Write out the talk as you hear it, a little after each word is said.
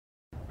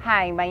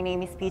Hi, my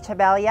name is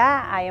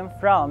Abella. I am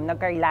from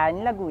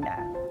Nagcarlan, Laguna.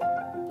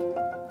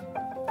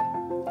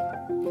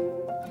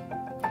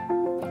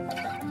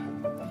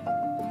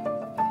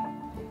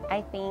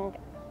 I think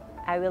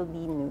I will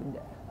be nude.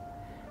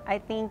 I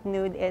think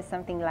nude is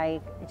something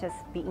like just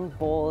being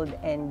bold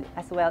and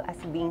as well as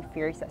being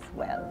fierce as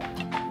well.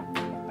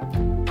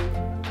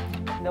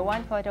 The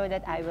one photo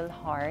that I will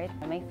heart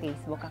on my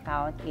Facebook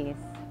account is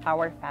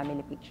our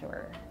family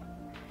picture.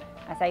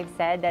 As I've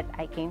said that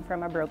I came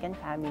from a broken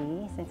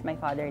family since my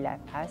father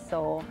left us,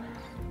 so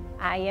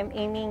I am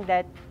aiming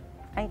that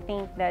I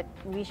think that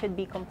we should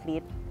be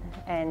complete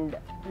and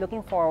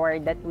looking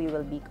forward that we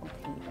will be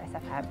complete as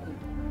a family.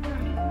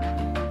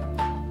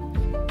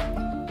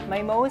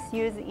 My most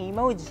used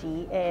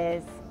emoji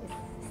is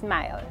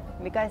smile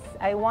because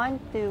I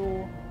want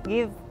to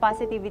give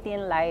positivity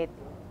and light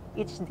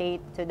each day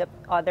to the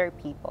other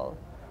people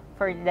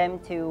for them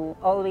to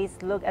always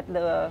look at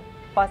the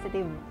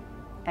positive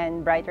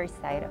and brighter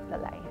side of the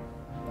life.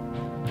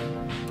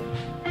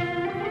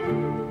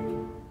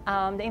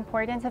 The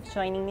importance of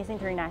joining Miss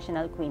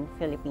International Queen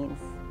Philippines.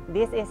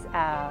 This is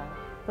a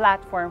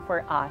platform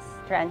for us,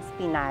 Trans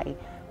Pinay,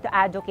 to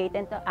advocate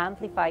and to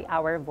amplify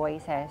our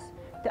voices,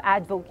 to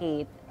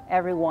advocate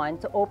everyone,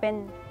 to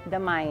open the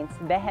minds,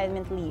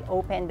 vehemently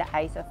open the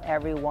eyes of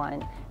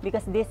everyone,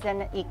 because this is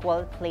an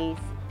equal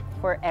place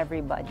for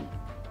everybody.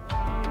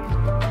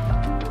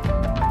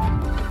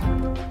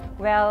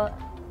 Well,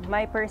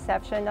 my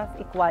perception of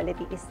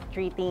equality is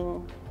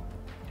treating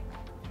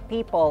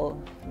people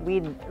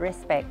with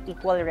respect,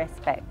 equal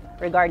respect,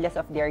 regardless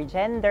of their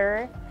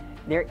gender,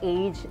 their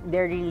age,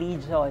 their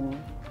religion,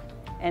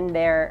 and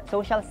their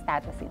social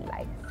status in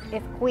life.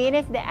 If Queen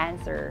is the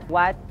answer,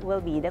 what will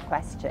be the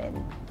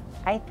question?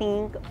 I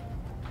think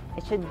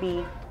it should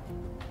be,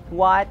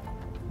 what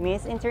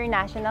Miss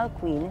International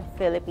Queen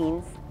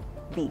Philippines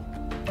be?